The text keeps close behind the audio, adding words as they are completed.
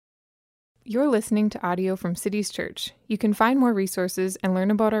You're listening to audio from Cities Church. You can find more resources and learn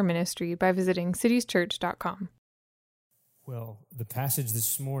about our ministry by visiting citieschurch.com. Well, the passage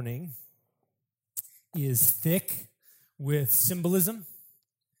this morning is thick with symbolism,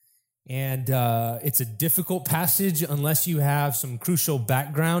 and it's a difficult passage unless you have some crucial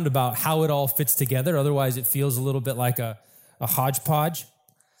background about how it all fits together. Otherwise, it feels a little bit like a hodgepodge.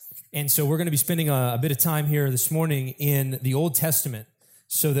 And so we're going to be spending a bit of time here this morning in the Old Testament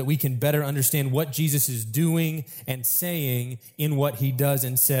so that we can better understand what Jesus is doing and saying in what he does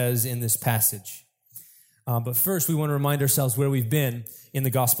and says in this passage. But first, we want to remind ourselves where we've been in the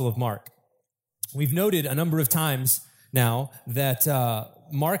Gospel of Mark. We've noted a number of times now that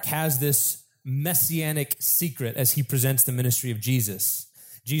Mark has this messianic secret as he presents the ministry of Jesus.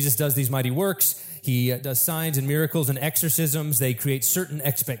 Jesus does these mighty works. He does signs and miracles and exorcisms. They create certain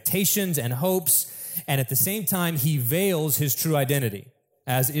expectations and hopes. And at the same time, he veils his true identity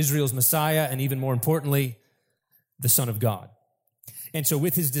as Israel's Messiah and, even more importantly, the Son of God. And so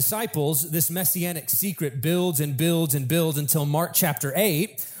with his disciples, this messianic secret builds and builds and builds until Mark chapter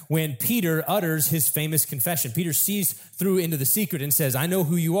 8, when Peter utters his famous confession. Peter sees through into the secret and says, "I know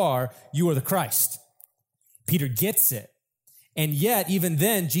who you are the Christ." Peter gets it. And yet, even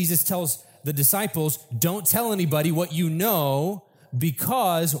then, Jesus tells the disciples, don't tell anybody what you know,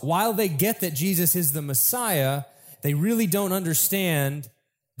 because while they get that Jesus is the Messiah, they really don't understand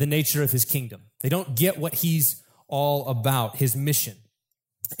the nature of his kingdom. They don't get what he's all about, his mission.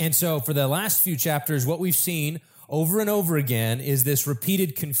 And so for the last few chapters, what we've seen over and over again is this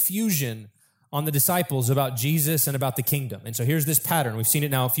repeated confusion on the disciples about Jesus and about the kingdom. And so here's this pattern. We've seen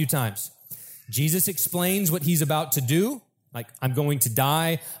it now a few times. Jesus explains what he's about to do, like, I'm going to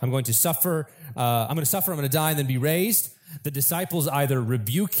die, I'm going to suffer, I'm going to die, and then be raised. The disciples either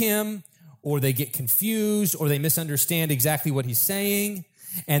rebuke him, or they get confused, or they misunderstand exactly what he's saying.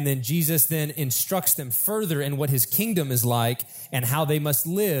 And then Jesus then instructs them further in what his kingdom is like and how they must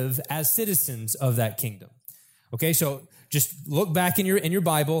live as citizens of that kingdom. Okay, so just look back in your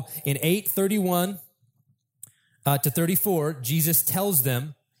Bible. In 8:31 to 34, Jesus tells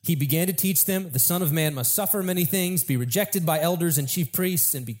them, he began to teach them, the Son of Man must suffer many things, be rejected by elders and chief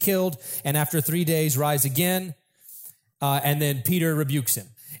priests, and be killed, and after 3 days rise again. And then Peter rebukes him.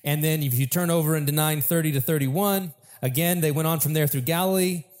 And then if you turn over into 9:30 to 31, again, they went on from there through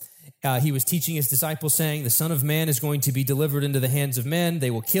Galilee. He was teaching his disciples, saying, the Son of Man is going to be delivered into the hands of men. They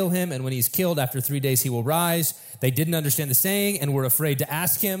will kill him, and when he's killed, after 3 days he will rise. They didn't understand the saying and were afraid to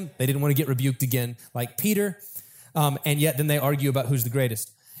ask him. They didn't want to get rebuked again like Peter. And yet then they argue about who's the greatest.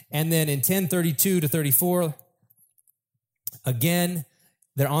 And then in 10:32 to 34, again,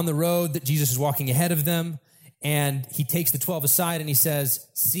 they're on the road that Jesus is walking ahead of them. And he takes the 12 aside and he says,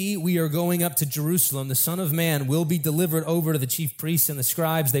 see, we are going up to Jerusalem. The Son of Man will be delivered over to the chief priests and the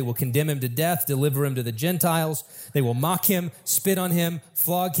scribes. They will condemn him to death, deliver him to the Gentiles. They will mock him, spit on him,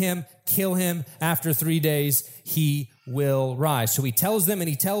 flog him, kill him. After 3 days, he will rise. So he tells them and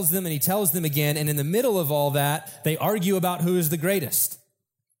he tells them and he tells them again. And in the middle of all that, they argue about who is the greatest.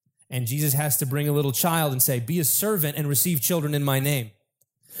 And Jesus has to bring a little child and say, be a servant and receive children in my name.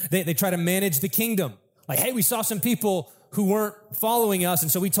 They try to manage the kingdom. Like, hey, we saw some people who weren't following us,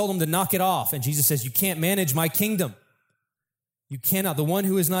 and so we told them to knock it off. And Jesus says, you can't manage my kingdom. You cannot. The one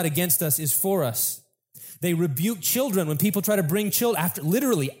who is not against us is for us. They rebuke children when people try to bring children,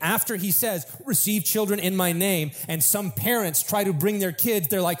 after he says, receive children in my name, and some parents try to bring their kids,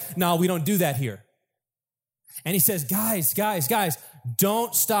 they're like, no, we don't do that here. And he says, guys,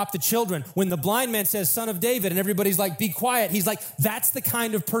 don't stop the children. When the blind man says, Son of David, and everybody's like, be quiet, he's like, that's the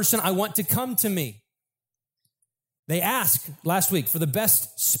kind of person I want to come to me. They ask last week for the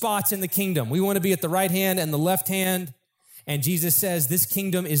best spots in the kingdom. We want to be at the right hand and the left hand. And Jesus says this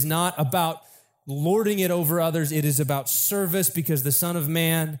kingdom is not about lording it over others. It is about service, because the Son of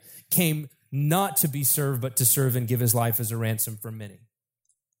Man came not to be served, but to serve and give his life as a ransom for many.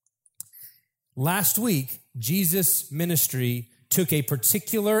 Last week, Jesus' ministry took a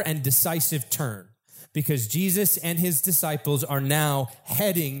particular and decisive turn, because Jesus and his disciples are now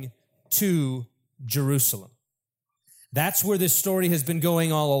heading to Jerusalem. That's where this story has been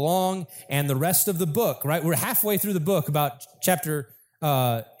going all along, and the rest of the book, right? We're halfway through the book, about chapter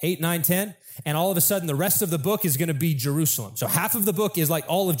 8, 9, 10, and all of a sudden the rest of the book is going to be Jerusalem. So half of the book is like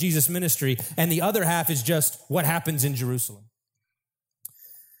all of Jesus' ministry, and the other half is just what happens in Jerusalem.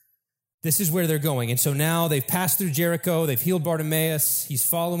 This is where they're going. And so now they've passed through Jericho, they've healed Bartimaeus, he's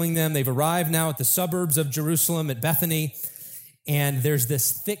following them, they've arrived now at the suburbs of Jerusalem, at Bethany, and there's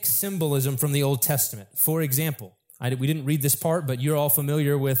this thick symbolism from the Old Testament. For example, we didn't read this part, but you're all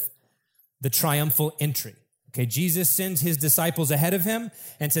familiar with the triumphal entry. Okay, Jesus sends his disciples ahead of him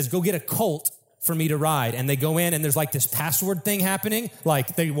and says, go get a colt for me to ride. And they go in and there's like this password thing happening.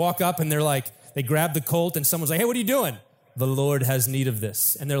 Like they walk up and they're like, they grab the colt and someone's like, hey, what are you doing? The Lord has need of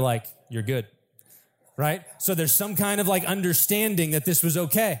this. And they're like, you're good. Right? So there's some kind of like understanding that this was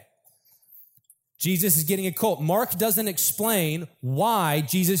okay. Jesus is getting a colt. Mark doesn't explain why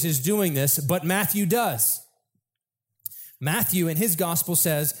Jesus is doing this, but Matthew does. Matthew in his gospel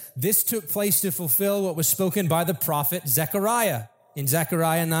says, this took place to fulfill what was spoken by the prophet Zechariah in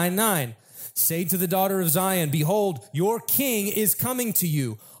Zechariah 9:9. Say to the daughter of Zion, behold, your king is coming to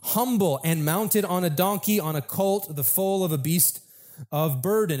you, humble and mounted on a donkey, on a colt, the foal of a beast of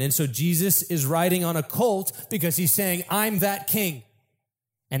burden. And so Jesus is riding on a colt because he's saying, I'm that king.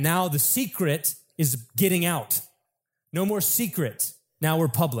 And now the secret is getting out. No more secret. Now we're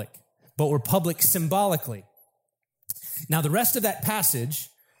public, but we're public symbolically. Now the rest of that passage,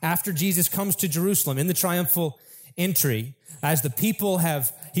 after Jesus comes to Jerusalem in the triumphal entry, as the people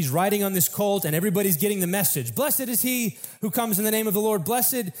he's riding on this colt and everybody's getting the message. Blessed is he who comes in the name of the Lord.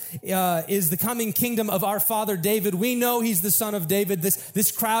 Blessed is the coming kingdom of our father David. We know he's the son of David.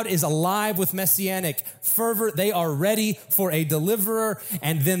 This crowd is alive with messianic fervor. They are ready for a deliverer.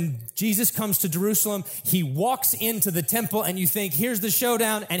 And then Jesus comes to Jerusalem. He walks into the temple and you think, here's the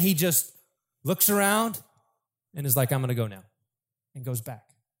showdown. And he just looks around and is like, I'm going to go now, and goes back.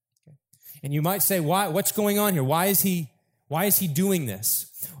 Okay. And you might say, why? What's going on here? Why is he doing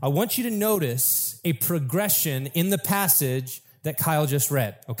this? I want you to notice a progression in the passage that Kyle just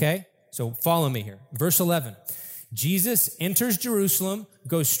read, okay? So follow me here. Verse 11. Jesus enters Jerusalem,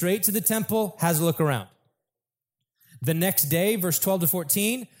 goes straight to the temple, has a look around. The next day, verse 12 to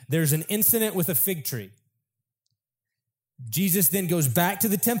 14, there's an incident with a fig tree. Jesus then goes back to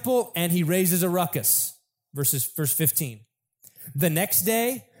the temple and he raises a ruckus. Verse 15. The next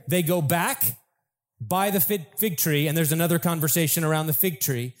day, they go back by the fig tree, and there's another conversation around the fig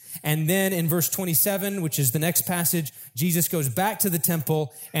tree. And then in verse 27, which is the next passage, Jesus goes back to the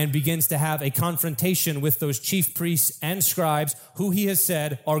temple and begins to have a confrontation with those chief priests and scribes who he has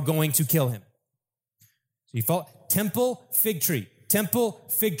said are going to kill him. So you follow? Temple, fig tree, temple,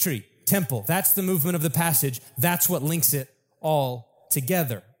 fig tree, temple. That's the movement of the passage. That's what links it all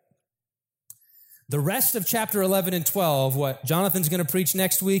together. The rest of chapter 11 and 12, what Jonathan's going to preach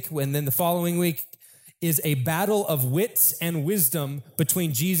next week and then the following week, is a battle of wits and wisdom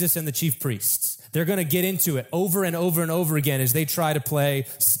between Jesus and the chief priests. They're going to get into it over and over and over again as they try to play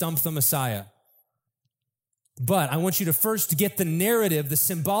Stump the Messiah. But I want you to first get the narrative, the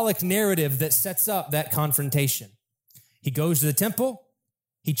symbolic narrative that sets up that confrontation. He goes to the temple,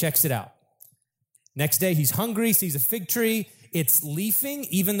 he checks it out. Next day, he's hungry, sees a fig tree. It's leafing,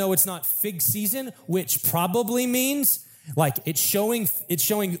 even though it's not fig season, which probably means like it's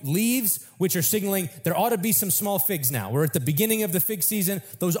showing leaves, which are signaling there ought to be some small figs now. We're at the beginning of the fig season.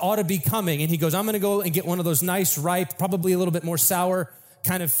 Those ought to be coming. And he goes, I'm going to go and get one of those nice, ripe, probably a little bit more sour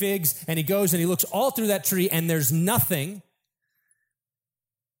kind of figs. And he goes and he looks all through that tree and there's nothing.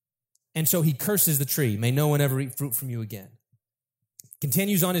 And so he curses the tree. May no one ever eat fruit from you again.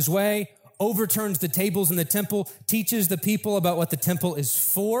 Continues on his way, overturns the tables in the temple, teaches the people about what the temple is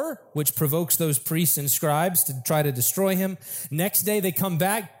for, which provokes those priests and scribes to try to destroy him. Next day they come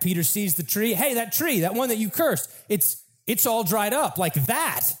back. Peter sees the tree. Hey, that tree, that one that you cursed, it's all dried up like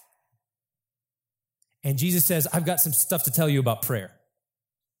that. And Jesus says, I've got some stuff to tell you about prayer.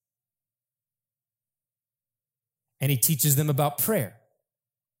 And he teaches them about prayer,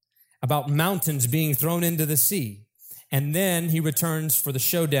 about mountains being thrown into the sea. And then he returns for the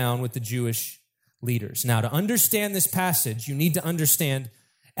showdown with the Jewish leaders. Now, to understand this passage, you need to understand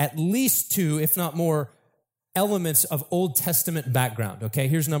at least two, if not more, elements of Old Testament background. Okay,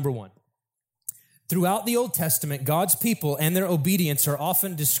 here's number one. Throughout the Old Testament, God's people and their obedience are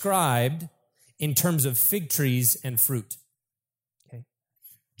often described in terms of fig trees and fruit. Okay.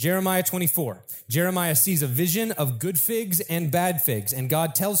 Jeremiah 24. Jeremiah sees a vision of good figs and bad figs, and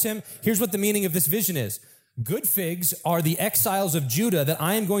God tells him, here's what the meaning of this vision is. Good figs are the exiles of Judah that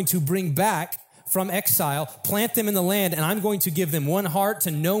I am going to bring back from exile, plant them in the land, and I'm going to give them one heart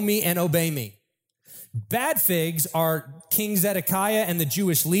to know me and obey me. Bad figs are King Zedekiah and the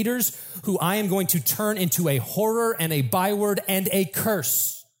Jewish leaders who I am going to turn into a horror and a byword and a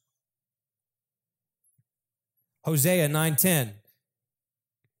curse. Hosea 9:10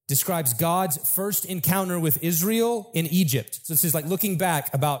 describes God's first encounter with Israel in Egypt. So this is like looking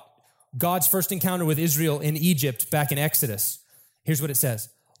back about God's first encounter with Israel in Egypt back in Exodus. Here's what it says.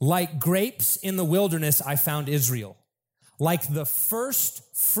 Like grapes in the wilderness, I found Israel. Like the first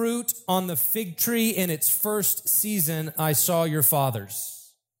fruit on the fig tree in its first season, I saw your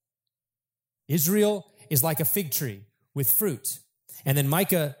fathers. Israel is like a fig tree with fruit. And then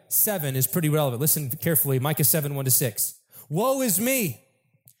Micah 7 is pretty relevant. Listen carefully. Micah 7, 1-6. Woe is me,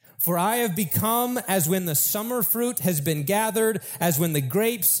 for I have become as when the summer fruit has been gathered, as when the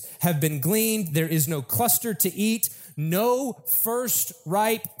grapes have been gleaned. There is no cluster to eat, no first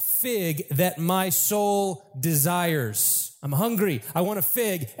ripe fig that my soul desires. I'm hungry. I want a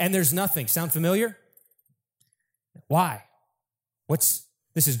fig, and there's nothing. Sound familiar? Why?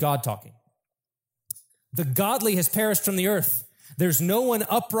 This is God talking. The godly has perished from the earth. There's no one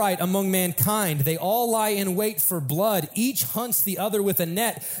upright among mankind. They all lie in wait for blood. Each hunts the other with a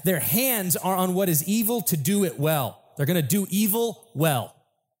net. Their hands are on what is evil to do it well. They're going to do evil well.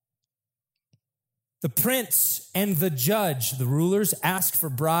 The prince and the judge, the rulers, ask for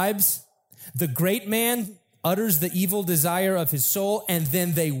bribes. The great man utters the evil desire of his soul, and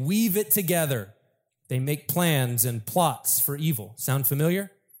then they weave it together. They make plans and plots for evil. Sound familiar?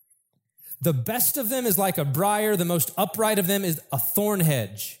 The best of them is like a briar. The most upright of them is a thorn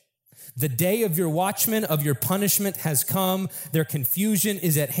hedge. The day of your watchmen, of your punishment has come. Their confusion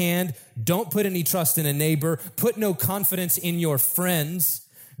is at hand. Don't put any trust in a neighbor. Put no confidence in your friends.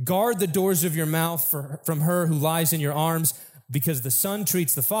 Guard the doors of your mouth from her who lies in your arms, because the son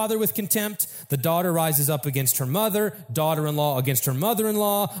treats the father with contempt. The daughter rises up against her mother, daughter-in-law against her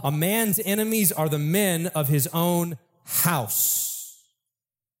mother-in-law. A man's enemies are the men of his own house.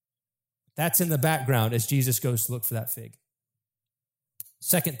 That's in the background as Jesus goes to look for that fig.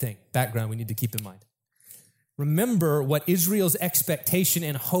 Second thing, background we need to keep in mind. Remember what Israel's expectation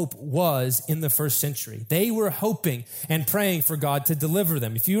and hope was in the first century. They were hoping and praying for God to deliver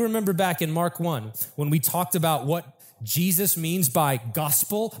them. If you remember back in Mark 1, when we talked about what Jesus means by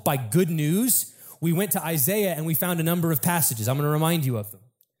gospel, by good news, we went to Isaiah and we found a number of passages. I'm going to remind you of them.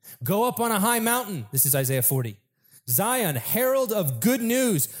 Go up on a high mountain. This is Isaiah 40. Zion, herald of good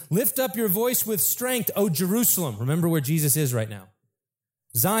news. Lift up your voice with strength, O Jerusalem. Remember where Jesus is right now.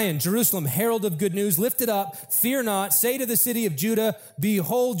 Zion, Jerusalem, herald of good news. Lift it up. Fear not. Say to the city of Judah,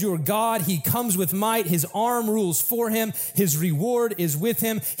 behold your God. He comes with might. His arm rules for him. His reward is with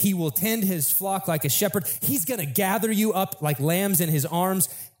him. He will tend his flock like a shepherd. He's going to gather you up like lambs in his arms,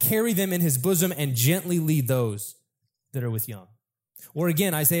 carry them in his bosom, and gently lead those that are with young. Or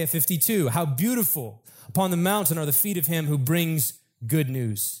again, Isaiah 52, how beautiful upon the mountain are the feet of him who brings good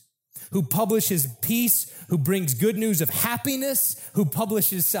news, who publishes peace, who brings good news of happiness, who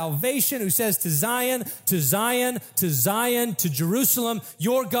publishes salvation, who says to Zion, to Zion, to Zion, to Jerusalem,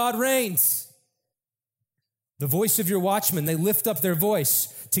 your God reigns. The voice of your watchmen, they lift up their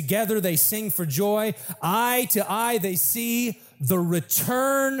voice. Together they sing for joy. Eye to eye they see the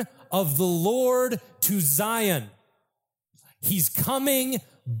return of the Lord to Zion. He's coming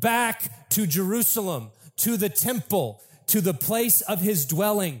back to Jerusalem, to the temple, to the place of his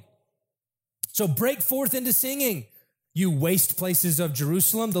dwelling. So break forth into singing, you waste places of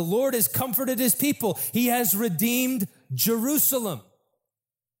Jerusalem. The Lord has comforted his people. He has redeemed Jerusalem.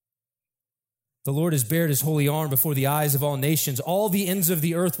 The Lord has bared his holy arm before the eyes of all nations. All the ends of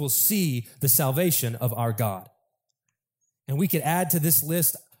the earth will see the salvation of our God. And we could add to this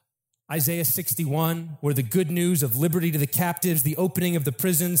list Isaiah 61, where the good news of liberty to the captives, the opening of the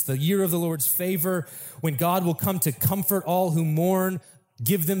prisons, the year of the Lord's favor, when God will come to comfort all who mourn,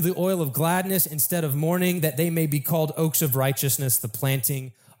 give them the oil of gladness instead of mourning, that they may be called oaks of righteousness, the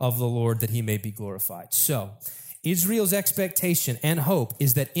planting of the Lord, that he may be glorified. So, Israel's expectation and hope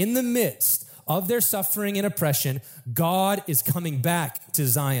is that in the midst of their suffering and oppression, God is coming back to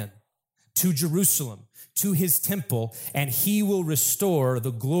Zion, to Jerusalem, to his temple, and he will restore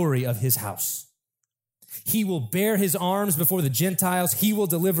the glory of his house. He will bear his arms before the Gentiles. He will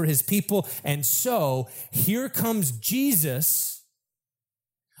deliver his people. And so here comes Jesus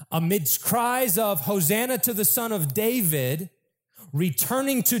amidst cries of Hosanna to the Son of David,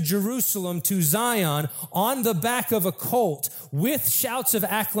 returning to Jerusalem, to Zion, on the back of a colt with shouts of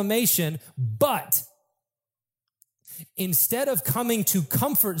acclamation. But instead of coming to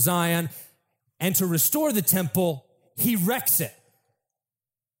comfort Zion and to restore the temple, he wrecks it.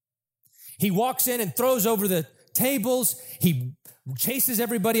 He walks in and throws over the tables. He chases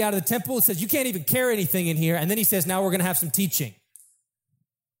everybody out of the temple. He says, you can't even carry anything in here. And then he says, now we're going to have some teaching.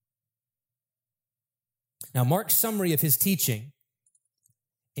 Now, Mark's summary of his teaching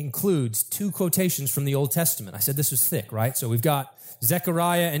includes two quotations from the Old Testament. I said this was thick, right? So we've got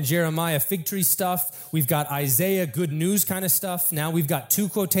Zechariah and Jeremiah fig tree stuff. We've got Isaiah good news kind of stuff. Now we've got two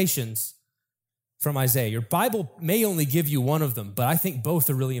quotations from Isaiah. Your Bible may only give you one of them, but I think both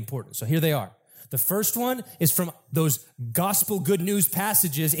are really important. So here they are. The first one is from those gospel good news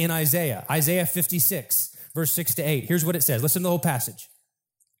passages in Isaiah. Isaiah 56, verse 6-8. Here's what it says. Listen to the whole passage.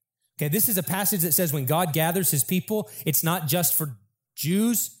 Okay, this is a passage that says when God gathers his people, it's not just for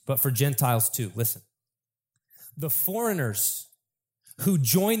Jews, but for Gentiles too. Listen. The foreigners who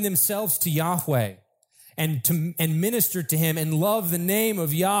join themselves to Yahweh and minister to him and love the name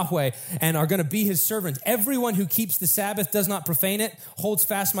of Yahweh and are going to be his servants. Everyone who keeps the Sabbath, does not profane it, holds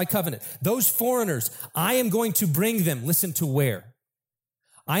fast my covenant. Those foreigners, I am going to bring them, listen to where?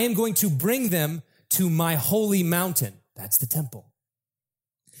 I am going to bring them to my holy mountain. That's the temple.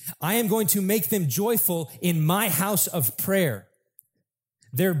 I am going to make them joyful in my house of prayer.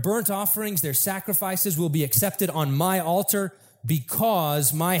 Their burnt offerings, their sacrifices will be accepted on my altar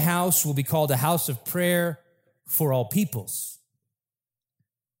because my house will be called a house of prayer for all peoples.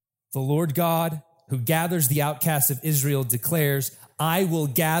 The Lord God, who gathers the outcasts of Israel, declares, I will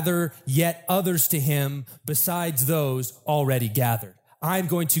gather yet others to him besides those already gathered. I'm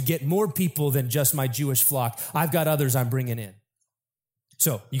going to get more people than just my Jewish flock. I've got others I'm bringing in.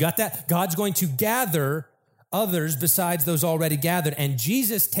 So you got that? God's going to gather others besides those already gathered. And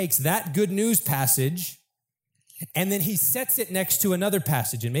Jesus takes that good news passage and then he sets it next to another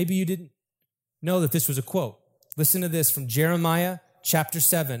passage. And maybe you didn't know that this was a quote. Listen to this from Jeremiah chapter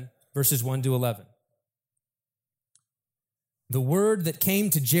 7, verses 1 to 11. The word that came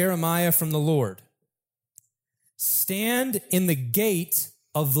to Jeremiah from the Lord: stand in the gate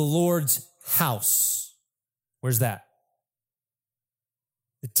of the Lord's house. Where's that?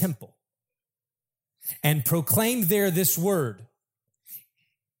 The temple. And proclaim there this word.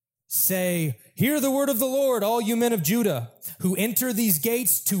 Say, hear the word of the Lord, all you men of Judah, who enter these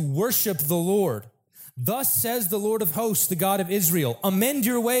gates to worship the Lord. Thus says the Lord of hosts, the God of Israel, amend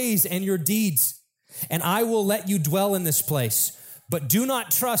your ways and your deeds, and I will let you dwell in this place. But do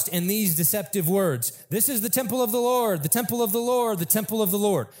not trust in these deceptive words. This is the temple of the Lord, the temple of the Lord, the temple of the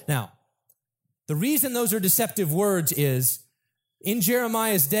Lord. Now, the reason those are deceptive words is, in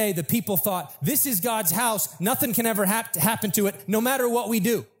Jeremiah's day, the people thought, this is God's house. Nothing can ever happen to it, no matter what we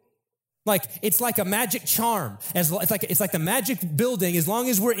do. Like, it's like a magic charm. It's like the magic building. As long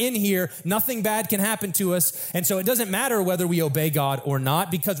as we're in here, nothing bad can happen to us. And so it doesn't matter whether we obey God or not,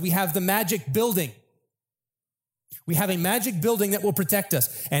 because we have the magic building. We have a magic building that will protect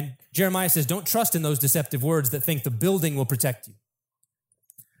us. And Jeremiah says, don't trust in those deceptive words that think the building will protect you.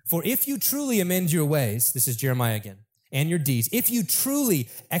 For if you truly amend your ways, this is Jeremiah again, and your deeds, if you truly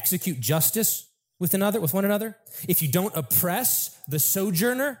execute justice with one another, if you don't oppress the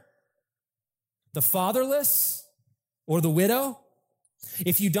sojourner, the fatherless, or the widow,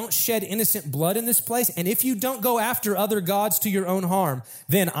 if you don't shed innocent blood in this place, and if you don't go after other gods to your own harm,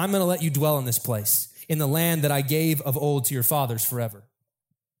 then I'm going to let you dwell in this place, in the land that I gave of old to your fathers forever.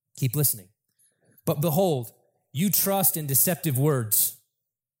 Keep listening. But behold, you trust in deceptive words.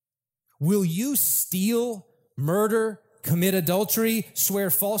 Will you steal, murder, commit adultery, swear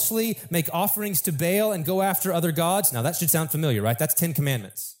falsely, make offerings to Baal, and go after other gods? Now that should sound familiar, right? That's 10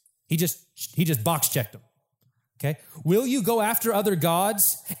 commandments. He just box checked them. Okay? Will you go after other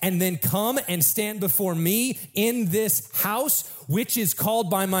gods and then come and stand before me in this house, which is called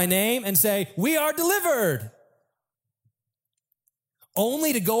by my name, and say, we are delivered?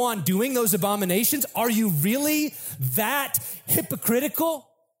 Only to go on doing those abominations? Are you really that hypocritical?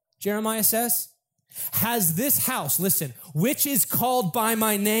 Jeremiah says. Has this house, listen, which is called by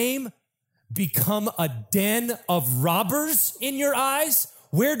my name, become a den of robbers in your eyes?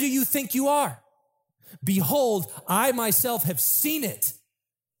 Where do you think you are? Behold, I myself have seen it,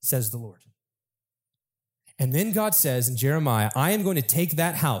 says the Lord. And then God says in Jeremiah, I am going to take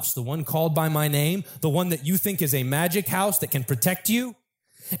that house, the one called by my name, the one that you think is a magic house that can protect you,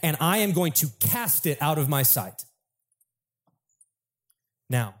 and I am going to cast it out of my sight.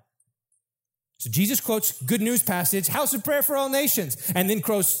 Now, so Jesus quotes good news passage, house of prayer for all nations, and then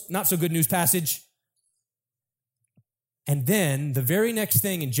quotes not so good news passage. And then the very next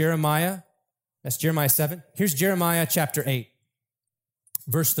thing in Jeremiah, that's Jeremiah 7. Here's Jeremiah chapter 8,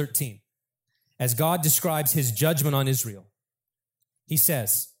 verse 13. As God describes his judgment on Israel, he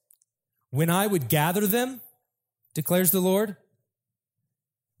says, when I would gather them, declares the Lord,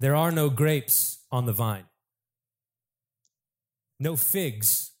 there are no grapes on the vine, no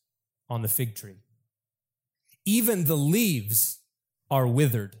figs on the fig tree. Even the leaves are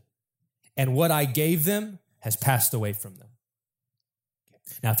withered, and what I gave them has passed away from them.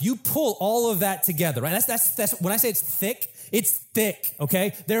 Now, if you pull all of that together, right? That's when I say it's thick,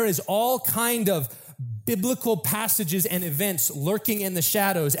 okay? There is all kind of biblical passages and events lurking in the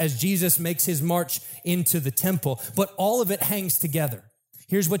shadows as Jesus makes his march into the temple, but all of it hangs together.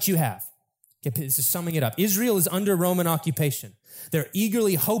 Here's what you have. Okay, this is summing it up. Israel is under Roman occupation. They're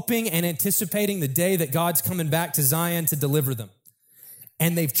eagerly hoping and anticipating the day that God's coming back to Zion to deliver them.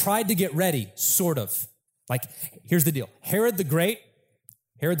 and they've tried to get ready, sort of. Like, here's the deal. Herod the Great,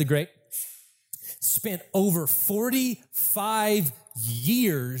 spent over 45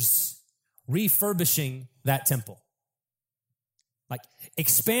 years refurbishing that temple. Like,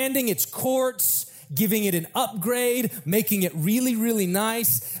 expanding its courts, giving it an upgrade, making it really, really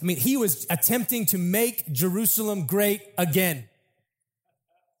nice. I mean, he was attempting to make Jerusalem great again.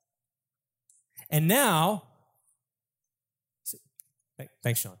 And now,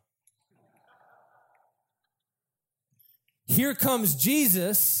 thanks, Sean. Here comes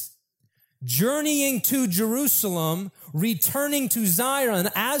Jesus journeying to Jerusalem, returning to Zion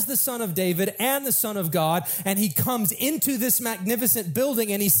as the Son of David and the Son of God. And he comes into this magnificent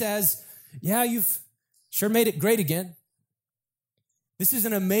building and he says, yeah, you've sure made it great again. This is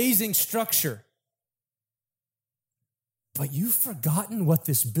an amazing structure. But you've forgotten what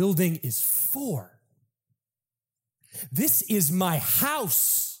this building is for. This is my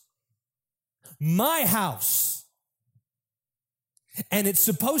house. My house. And it's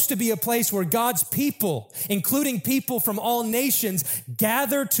supposed to be a place where God's people, including people from all nations,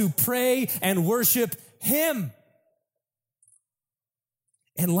 gather to pray and worship Him.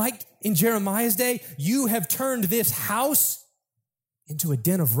 And like in Jeremiah's day, you have turned this house into a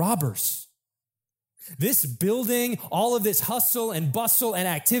den of robbers. This building, all of this hustle and bustle and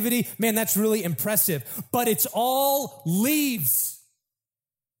activity, man, that's really impressive. But it's all leaves.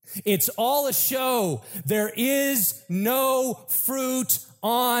 It's all a show. There is no fruit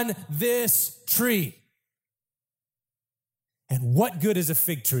on this tree. And what good is a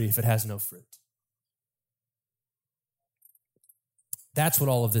fig tree if it has no fruit? That's what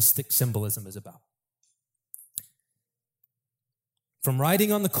all of this thick symbolism is about. From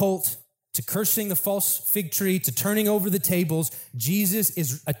riding on the colt to cursing the false fig tree, to turning over the tables, Jesus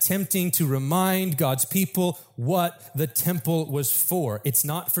is attempting to remind God's people what the temple was for. It's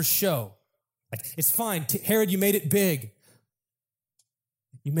not for show. Like, it's fine. Herod, you made it big.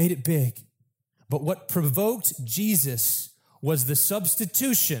 You made it big. But what provoked Jesus was the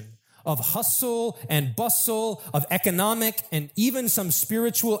substitution of hustle and bustle, of economic and even some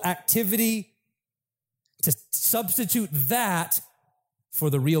spiritual activity, to substitute that for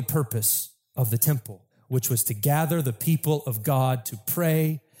the real purpose of the temple, which was to gather the people of God to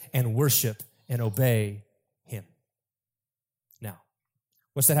pray and worship and obey Him. Now,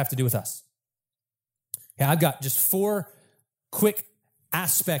 what's that have to do with us? Yeah, I've got just 4 quick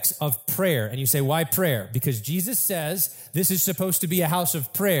aspects of prayer. And you say, why prayer? Because Jesus says this is supposed to be a house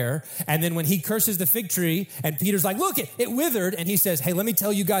of prayer. And then when he curses the fig tree and Peter's like, look, it withered. And he says, hey, let me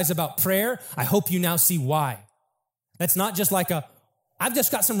tell you guys about prayer. I hope you now see why. That's not just like I've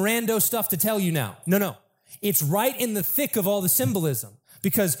just got some rando stuff to tell you now. No. It's right in the thick of all the symbolism.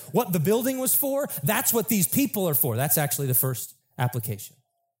 Because what the building was for, that's what these people are for. That's actually the first application.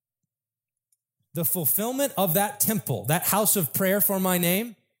 The fulfillment of that temple, that house of prayer for my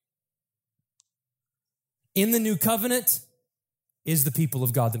name, in the new covenant, is the people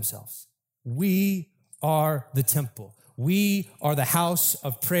of God themselves. We are the temple. We are the house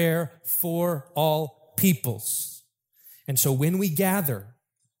of prayer for all peoples. And so when we gather,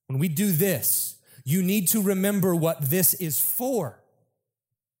 when we do this, you need to remember what this is for.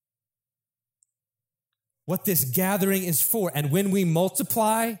 What this gathering is for. And when we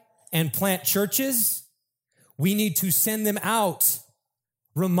multiply and plant churches, we need to send them out,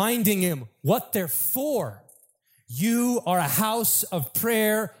 reminding them what they're for. You are a house of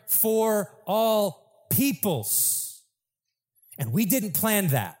prayer for all peoples. And we didn't plan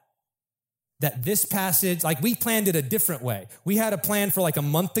that this passage, like we planned it a different way. We had a plan for like a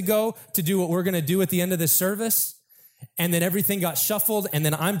month ago to do what we're going to do at the end of this service. And then everything got shuffled. And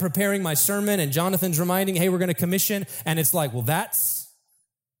then I'm preparing my sermon and Jonathan's reminding, hey, we're going to commission. And it's like, well, that's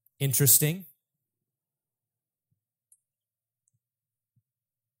interesting.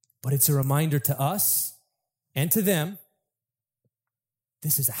 But it's a reminder to us and to them,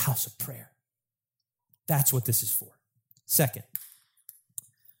 this is a house of prayer. That's what this is for. Second,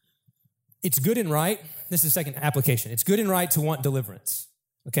 it's good and right. This is the second application. It's good and right to want deliverance.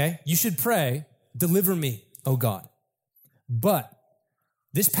 Okay? You should pray, deliver me, O God. But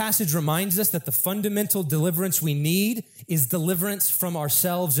this passage reminds us that the fundamental deliverance we need is deliverance from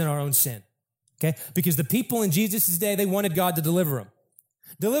ourselves and our own sin. Okay? Because the people in Jesus' day, they wanted God to deliver them.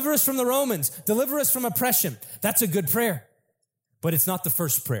 Deliver us from the Romans. Deliver us from oppression. That's a good prayer. But it's not the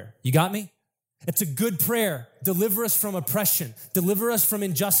first prayer. You got me? It's a good prayer. Deliver us from oppression. Deliver us from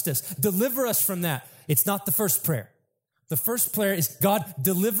injustice. Deliver us from that. It's not the first prayer. The first prayer is, God,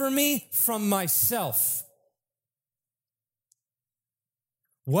 deliver me from myself.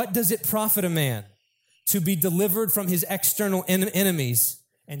 What does it profit a man to be delivered from his external enemies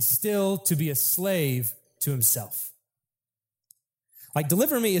and still to be a slave to himself. Like,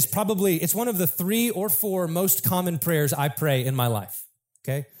 deliver me is it's one of the 3 or 4 most common prayers I pray in my life,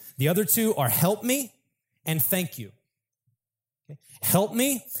 okay? The other 2 are help me and thank you. Okay? Help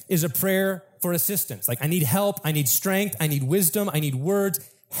me is a prayer for assistance. Like, I need help, I need strength, I need wisdom, I need words.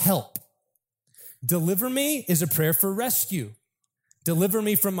 Help. Deliver me is a prayer for rescue. Deliver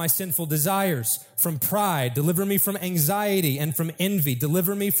me from my sinful desires, from pride. Deliver me from anxiety and from envy.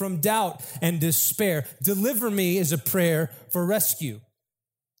 Deliver me from doubt and despair. Deliver me is a prayer for rescue.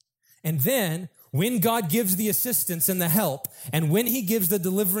 And then, when God gives the assistance and the help, and when he gives the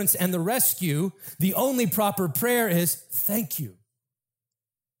deliverance and the rescue, the only proper prayer is thank you.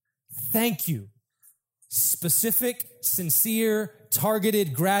 Thank you. Specific, sincere,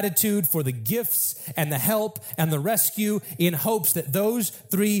 targeted gratitude for the gifts and the help and the rescue in hopes that those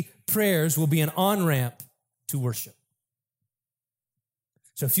 3 prayers will be an on-ramp to worship.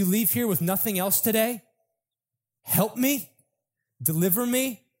 So if you leave here with nothing else today, help me, deliver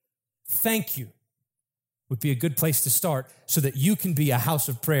me, thank you would be a good place to start so that you can be a house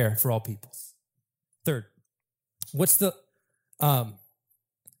of prayer for all peoples. Third, what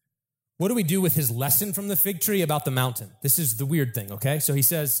do we do with his lesson from the fig tree about the mountain? This is the weird thing, okay? So he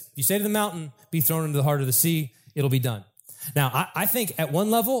says, you say to the mountain, be thrown into the heart of the sea, it'll be done. Now, I think at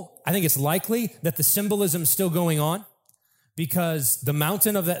one level, I think it's likely that the symbolism is still going on because the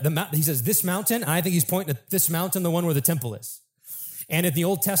mountain he says this mountain, and I think he's pointing at this mountain, the one where the temple is. And in the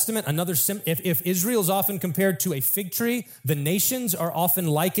Old Testament, if Israel's often compared to a fig tree, the nations are often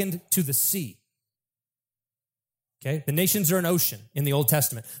likened to the sea. Okay, the nations are an ocean in the Old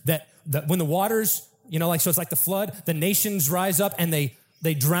Testament. That when the waters, so it's like the flood, the nations rise up and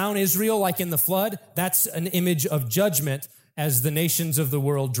they drown Israel like in the flood. That's an image of judgment as the nations of the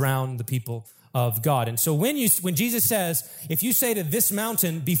world drown the people of God. And so when Jesus says, if you say to this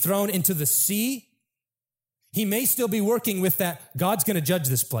mountain, be thrown into the sea, he may still be working with that. God's going to judge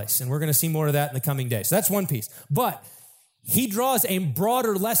this place, and we're going to see more of that in the coming days. So that's one piece. But he draws a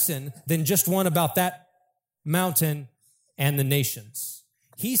broader lesson than just one about that mountain and the nations.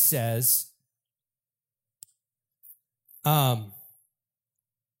 He says,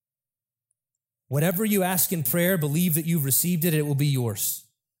 whatever you ask in prayer, believe that you've received it, it will be yours.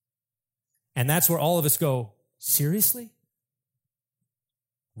 And that's where all of us go, seriously?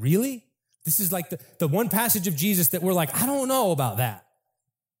 Really? This is like the one passage of Jesus that we're like, I don't know about that.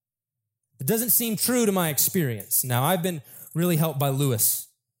 It doesn't seem true to my experience. Now, I've been really helped by Lewis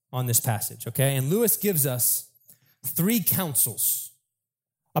on this passage, okay? And Lewis gives us 3 counsels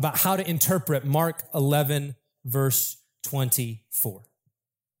about how to interpret Mark 11, verse 24.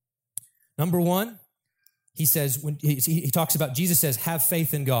 Number 1, he says, when he talks about, Jesus says, have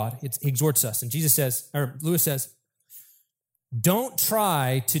faith in God. He exhorts us. And Lewis says, don't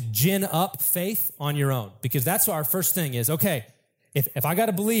try to gin up faith on your own, because that's what our first thing is. Okay, if I got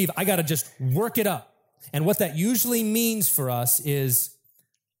to believe, I got to just work it up. And what that usually means for us is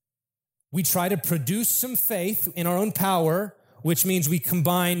we try to produce some faith in our own power, which means we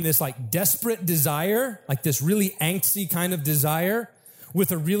combine this like desperate desire, like this really angsty kind of desire,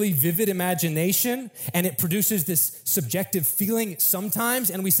 with a really vivid imagination, and it produces this subjective feeling sometimes,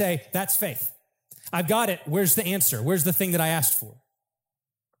 and we say, that's faith. I've got it. Where's the answer? Where's the thing that I asked for?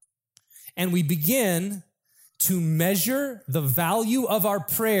 And we begin to measure the value of our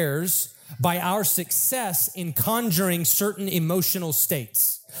prayers by our success in conjuring certain emotional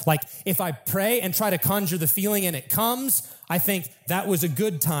states. Like if I pray and try to conjure the feeling and it comes, I think that was a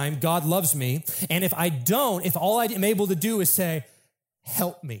good time. God loves me. And if I don't, if all I am able to do is say,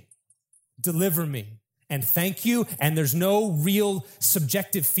 help me, deliver me, and thank you, and there's no real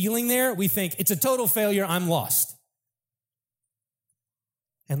subjective feeling there, we think it's a total failure, I'm lost.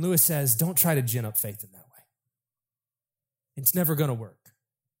 And Lewis says, don't try to gin up faith in that way. It's never going to work.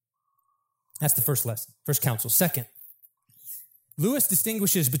 That's the first lesson, first counsel. Second, Lewis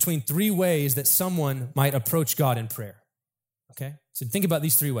distinguishes between 3 ways that someone might approach God in prayer. Okay? So think about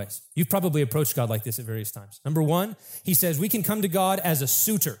these 3 ways. You've probably approached God like this at various times. Number 1, he says we can come to God as a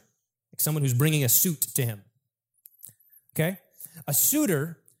suitor, like someone who's bringing a suit to him. Okay? A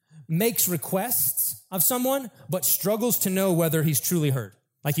suitor makes requests of someone, but struggles to know whether he's truly heard.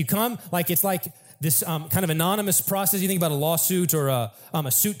 Like you come, like it's like this kind of anonymous process. You think about a lawsuit or a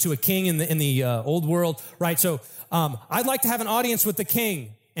suit to a king in the old world, right? So I'd like to have an audience with the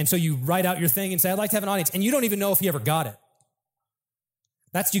king. And so you write out your thing and say, I'd like to have an audience. And you don't even know if he ever got it.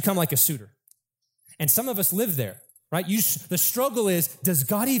 You come like a suitor. And some of us live there, right? The struggle is, does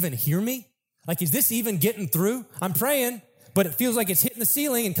God even hear me? Like, is this even getting through? I'm praying, but it feels like it's hitting the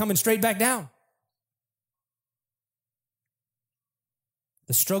ceiling and coming straight back down.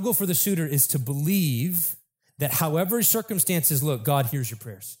 The struggle for the suitor is to believe that however circumstances look, God hears your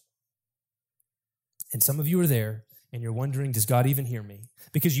prayers. And some of you are there, and you're wondering, does God even hear me?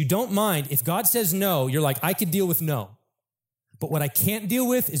 Because you don't mind. If God says no, you're like, I could deal with no. But what I can't deal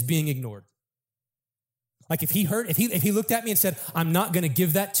with is being ignored. Like if he looked at me and said, I'm not going to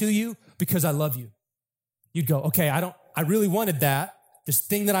give that to you because I love you. You'd go, okay, I really wanted that. This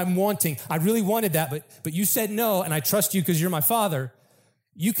thing that I'm wanting, I really wanted that, but you said no, and I trust you because you're my father.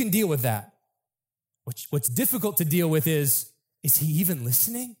 You can deal with that. What's difficult to deal with is he even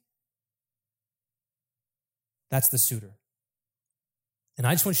listening? That's the suitor. And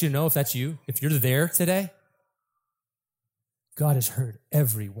I just want you to know, if that's you, if you're there today, God has heard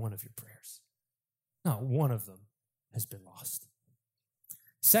every one of your prayers. Not one of them has been lost.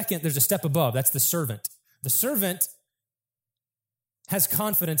 Second, there's a step above. That's the servant. The servant has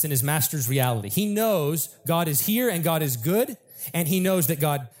confidence in his master's reality. He knows God is here and God is good, and he knows that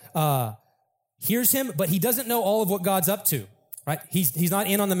God hears him, but he doesn't know all of what God's up to, right? He's not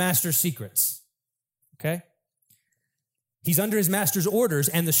in on the master's secrets, okay? He's under his master's orders,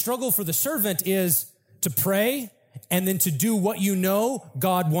 and the struggle for the servant is to pray and then to do what you know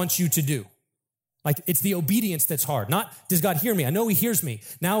God wants you to do. Like, it's the obedience that's hard. Not, does God hear me? I know he hears me.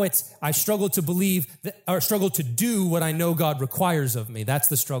 Now it's, I struggle to believe, or struggle to do what I know God requires of me. That's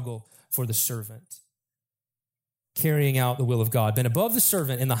the struggle for the servant. Carrying out the will of God. Then above the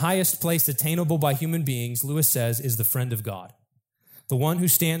servant, in the highest place attainable by human beings, Lewis says, is the friend of God. The one who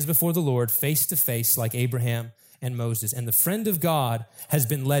stands before the Lord face to face like Abraham and Moses. And the friend of God has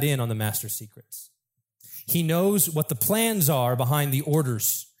been let in on the master's secrets. He knows what the plans are behind the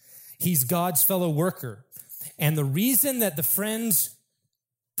orders. He's God's fellow worker. And the reason that the friend's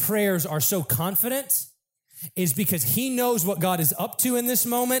prayers are so confident is because he knows what God is up to in this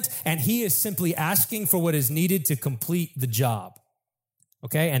moment, and he is simply asking for what is needed to complete the job.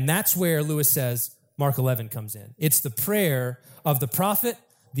 Okay? And that's where Lewis says Mark 11 comes in. It's the prayer of the prophet,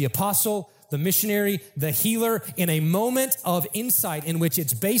 the apostle, the missionary, the healer, in a moment of insight in which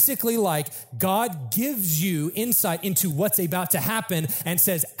it's basically like God gives you insight into what's about to happen and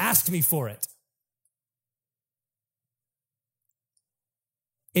says, ask me for it.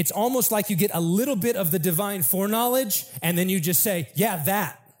 It's almost like you get a little bit of the divine foreknowledge and then you just say, yeah,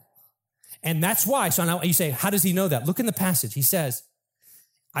 that. And that's why. So now you say, how does he know that? Look in the passage. He says,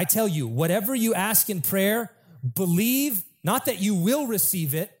 I tell you, whatever you ask in prayer, believe not that you will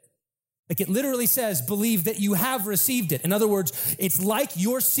receive it. Like it literally says, believe that you have received it. In other words, it's like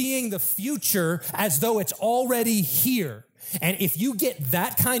you're seeing the future as though it's already here. And if you get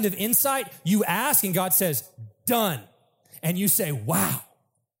that kind of insight, you ask and God says, done. And you say, wow.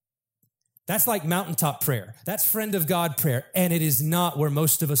 That's like mountaintop prayer. That's friend of God prayer. And it is not where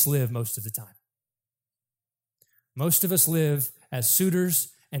most of us live most of the time. Most of us live as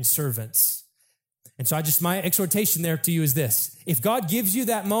suitors and servants. And so my exhortation there to you is this. If God gives you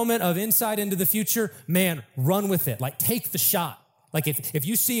that moment of insight into the future, man, run with it. Like, take the shot. Like, if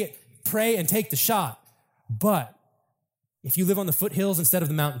you see it, pray and take the shot. But if you live on the foothills instead of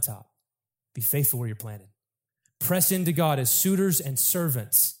the mountaintop, be faithful where you're planted. Press into God as suitors and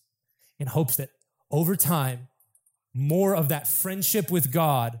servants in hopes that over time, more of that friendship with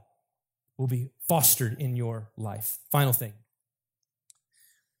God will be fostered in your life. Final thing.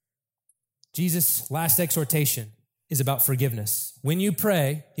 Jesus' last exhortation is about forgiveness. When you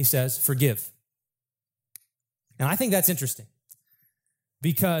pray, he says, forgive. And I think that's interesting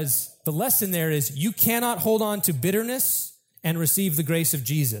because the lesson there is you cannot hold on to bitterness and receive the grace of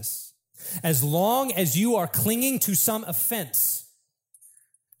Jesus. As long as you are clinging to some offense,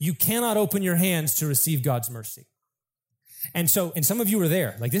 you cannot open your hands to receive God's mercy. And some of you are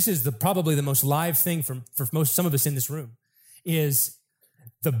there. Like, this is probably the most live thing for some of us in this room is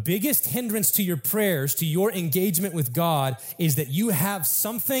the biggest hindrance to your prayers, to your engagement with God, is that you have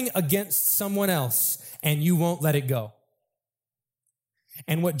something against someone else and you won't let it go.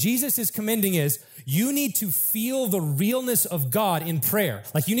 And what Jesus is commending is you need to feel the realness of God in prayer.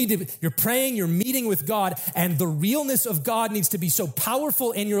 Like you're praying, you're meeting with God, and the realness of God needs to be so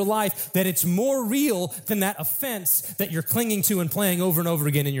powerful in your life that it's more real than that offense that you're clinging to and playing over and over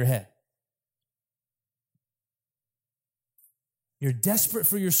again in your head. You're desperate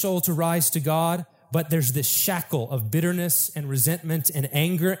for your soul to rise to God, but there's this shackle of bitterness and resentment and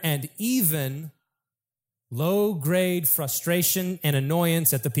anger and even low-grade frustration and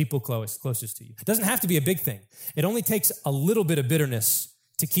annoyance at the people closest to you. It doesn't have to be a big thing. It only takes a little bit of bitterness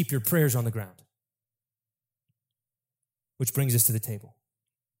to keep your prayers on the ground. Which brings us to the table.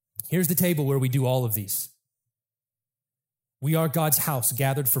 Here's the table where we do all of these. We are God's house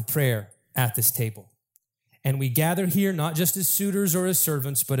gathered for prayer at this table. And we gather here not just as suitors or as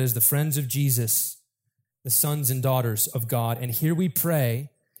servants, but as the friends of Jesus, the sons and daughters of God. And here we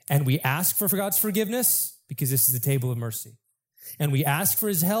pray and we ask for God's forgiveness because this is a table of mercy. And we ask for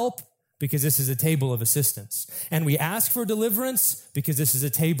his help because this is a table of assistance. And we ask for deliverance because this is a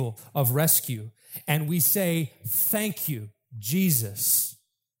table of rescue. And we say, thank you, Jesus,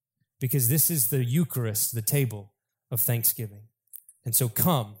 because this is the Eucharist, the table of thanksgiving. And so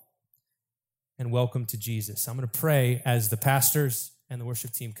come and welcome to Jesus. I'm going to pray as the pastors and the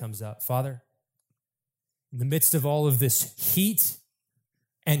worship team comes up. Father, in the midst of all of this heat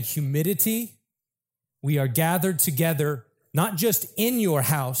and humidity, we are gathered together, not just in your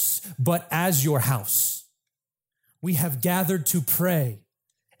house, but as your house. We have gathered to pray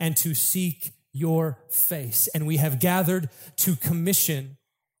and to seek your face. And we have gathered to commission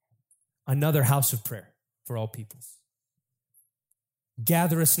another house of prayer for all peoples.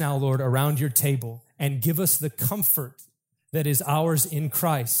 Gather us now, Lord, around your table and give us the comfort that is ours in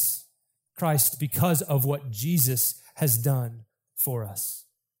Christ because of what Jesus has done for us.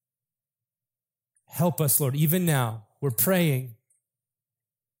 Help us, Lord, even now. We're praying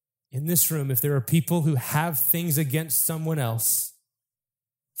in this room. If there are people who have things against someone else,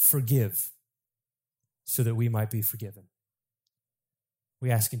 forgive so that we might be forgiven. We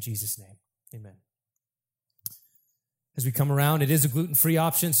ask in Jesus' name. Amen. As we come around, it is a gluten-free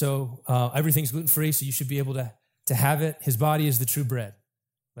option, so everything's gluten-free, so you should be able to have it. His body is the true bread.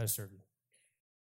 Let us serve you.